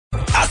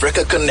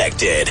Africa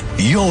Connected,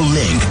 your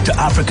link to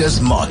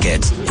Africa's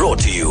markets. Brought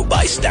to you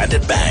by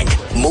Standard Bank.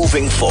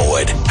 Moving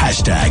forward.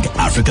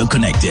 #Africa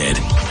Connected.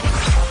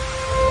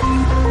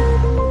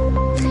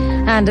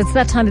 And it's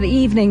that time of the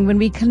evening when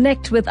we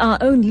connect with our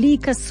own Lee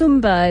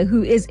Kasumba,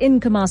 who is in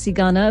Kumasi,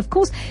 Ghana. Of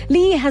course,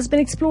 Lee has been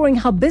exploring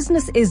how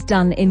business is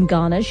done in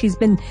Ghana. She's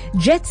been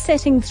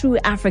jet-setting through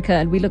Africa,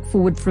 and we look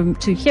forward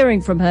to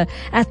hearing from her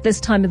at this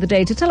time of the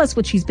day to tell us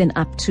what she's been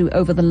up to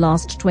over the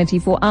last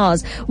 24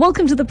 hours.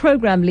 Welcome to the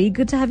program, Lee.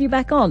 Good to have you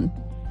back on.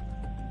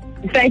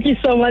 Thank you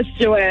so much,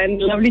 Joanne.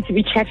 Lovely to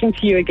be chatting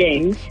to you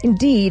again.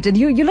 Indeed. And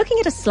you're looking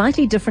at a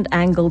slightly different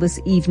angle this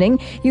evening.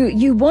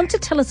 You want to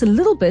tell us a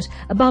little bit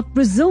about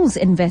Brazil's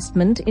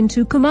investment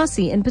into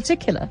Kumasi in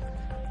particular.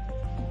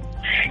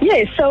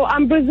 Yes, so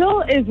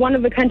Brazil is one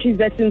of the countries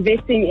that's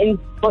investing in,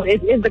 well,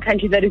 it is the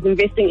country that is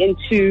investing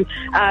into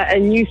a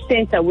new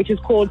center, which is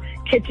called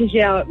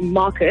Ketesia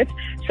Market.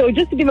 So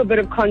just to give a bit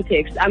of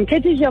context,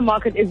 Ketesia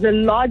Market is the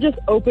largest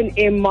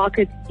open-air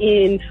market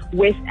in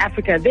West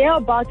Africa. There are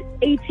about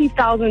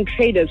 80,000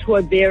 traders who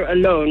are there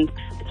alone.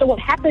 So what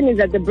happened is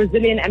that the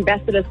Brazilian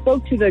ambassador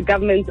spoke to the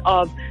government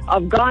of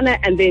Ghana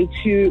and then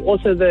to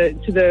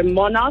the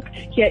monarch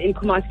here in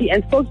Kumasi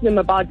and spoke to them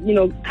about,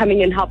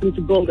 coming and helping to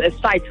build a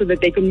site so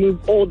that they can move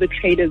all the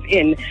traders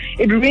in.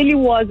 It really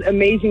was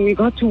amazing. We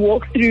got to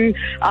walk through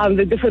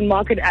the different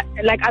market.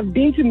 Like, I've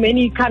been to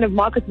many kind of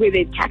markets where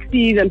there are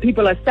taxis and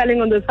people are selling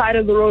on the side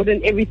of the road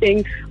and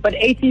everything, but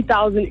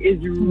 80,000 is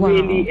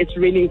really, it's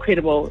really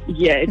incredible.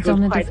 Yeah, it was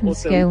quite awesome.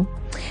 Scale.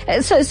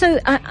 So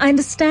I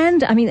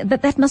understand,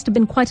 that must have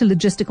been quite a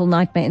logistical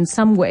nightmare in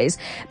some ways.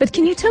 But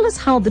can you tell us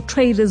how the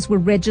traders were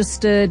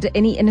registered,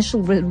 any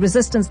initial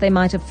resistance they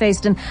might have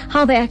faced, and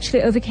how they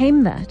actually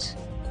overcame that?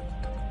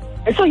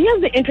 So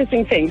here's the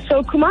interesting thing.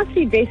 So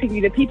Kumasi, basically,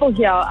 the people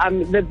here,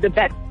 the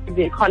back of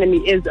the economy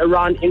is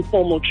around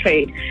informal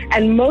trade.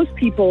 And most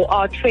people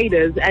are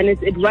traders, and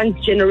it runs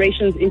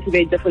generations into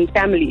their different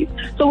families.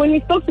 So when we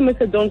spoke to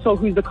Mr. Donso,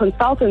 who's the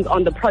consultant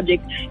on the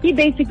project, he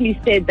basically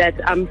said that,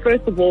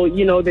 first of all,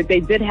 that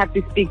they did have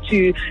to speak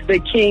to the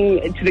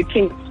king,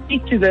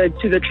 speak to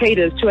the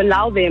traders to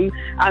allow them,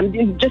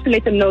 just to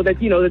let them know that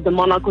that the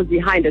monarch was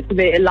behind it. So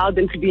they allowed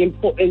them to be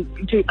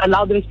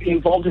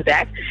involved with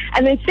that.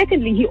 And then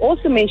secondly, he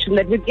also mentioned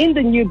that within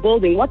the new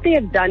building, what they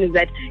have done is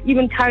that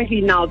even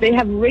currently now they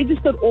have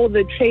registered all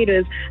the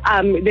traders.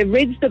 They've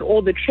registered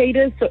all the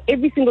traders, so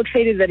every single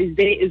trader that is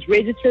there is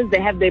registered.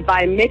 They have their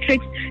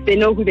biometrics. They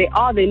know who they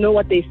are. They know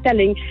what they're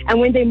selling.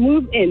 And when they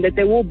move in, that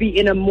it'll be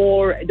a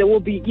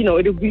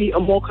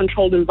more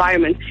controlled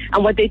environment.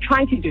 And what they're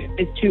trying to do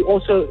is to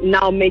also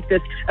now make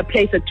this a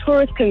place that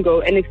tourists can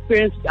go and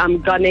experience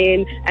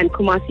Ghanaian and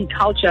Kumasi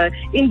culture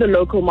in the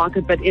local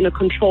market, but in a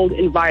controlled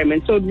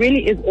environment. So it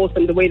really is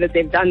awesome the way that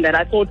they've done that.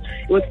 I thought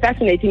it was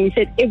fascinating. We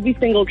said every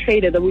single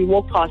trader that we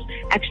walked past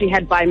actually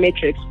had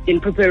biometrics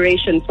in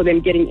preparation for them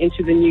getting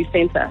into the new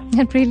center.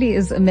 That really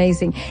is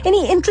amazing.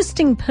 Any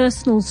interesting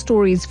personal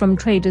stories from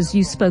traders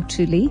you spoke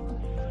to, Lee?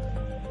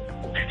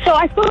 So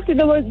I spoke to,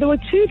 there were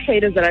two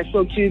traders that I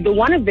spoke to. The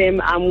one of them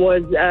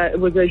was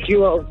a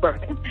duo of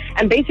brothers.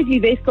 And basically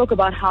they spoke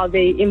about how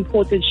they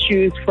imported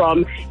shoes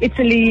from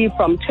Italy,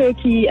 from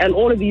Turkey, and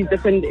all of these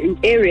different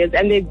areas.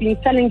 And they've been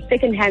selling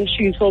second-hand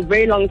shoes for a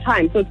very long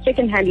time. So it's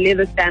second-hand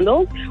leather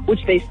sandals,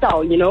 which they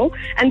sell,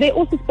 And they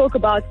also spoke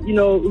about,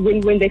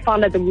 when they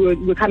found out that we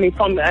were coming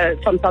from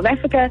South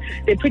Africa,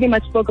 they pretty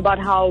much spoke about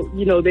how,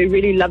 they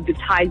really loved the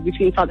ties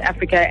between South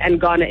Africa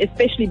and Ghana,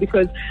 especially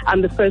because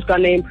the first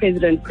Ghanaian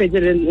President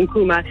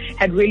Nkrumah,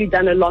 had really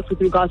done a lot with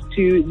regards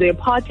to the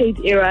apartheid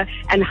era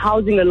and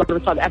housing a lot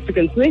of South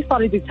Africans. So they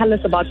started to tell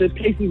us about the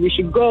places we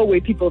should go where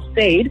people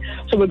stayed.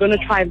 So we're going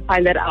to try and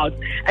find that out.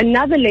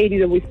 Another lady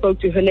that we spoke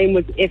to, her name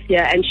was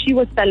Efia, and she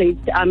was selling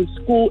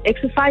school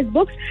exercise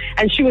books,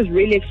 and she was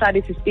really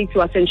excited to speak to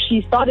us. And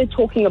she started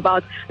talking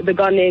about the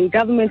Ghanaian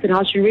government and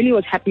how she really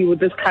was happy with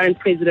this current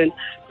president.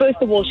 First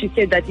of all, she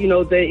said that,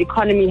 the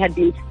economy had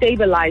been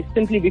stabilized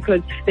simply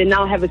because they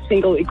now have a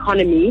single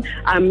economy,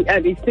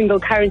 a single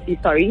currency,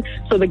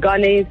 So the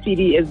Ghanaian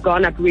cedi has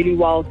gone up really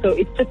well. So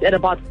it sits at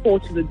about 4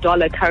 to the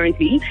dollar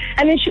currently.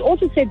 And then she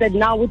also said that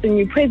now with the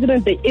new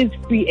president, there is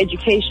free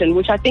education,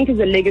 which I think is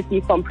a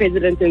legacy from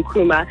President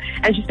Nkrumah.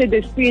 And she said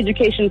there's free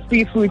education,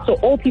 free food. So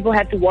all people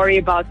had to worry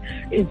about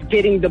is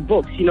getting the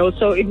books,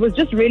 So it was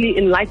just really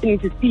enlightening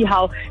to see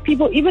how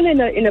people, even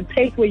in a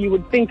place where you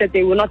would think that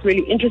they were not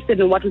really interested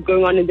in what was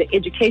going on in the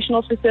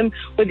educational system,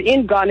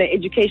 within Ghana,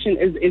 education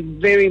is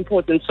very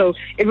important. So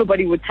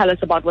everybody would tell us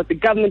about what the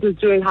government was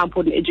doing, how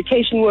important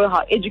education were,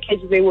 how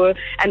educated they were,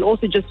 and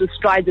also just the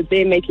strides that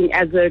they're making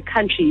as a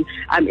country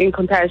in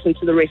comparison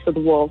to the rest of the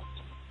world.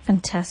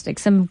 Fantastic.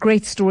 Some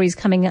great stories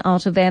coming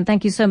out of there. And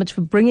thank you so much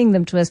for bringing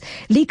them to us.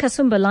 Lee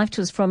Kasumba, live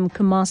to us from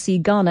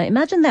Kumasi, Ghana.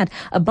 Imagine that,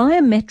 a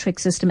biometric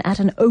system at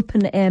an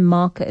open-air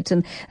market.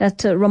 And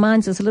that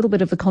reminds us a little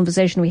bit of the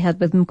conversation we had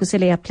with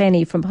Mkuseli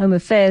Apleni from Home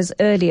Affairs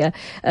earlier.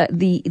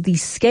 The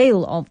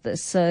scale of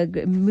this,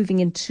 moving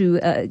into,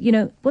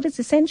 what is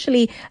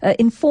essentially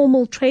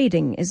informal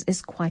trading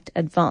is quite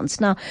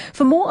advanced. Now,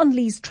 for more on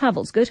Lee's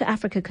travels, go to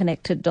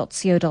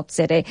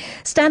africaconnected.co.za.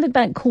 Standard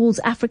Bank calls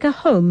Africa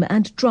home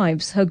and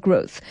drives her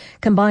growth.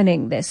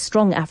 Combining their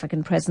strong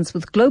African presence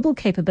with global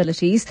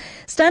capabilities,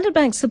 Standard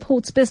Bank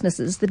supports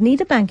businesses that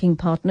need a banking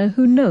partner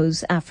who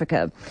knows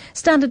Africa.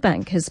 Standard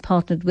Bank has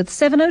partnered with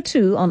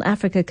 702 on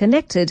Africa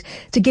Connected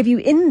to give you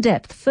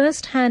in-depth,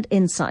 first-hand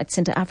insights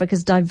into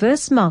Africa's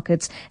diverse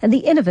markets and the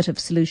innovative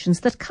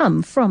solutions that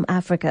come from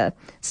Africa.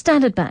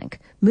 Standard Bank,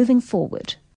 moving forward.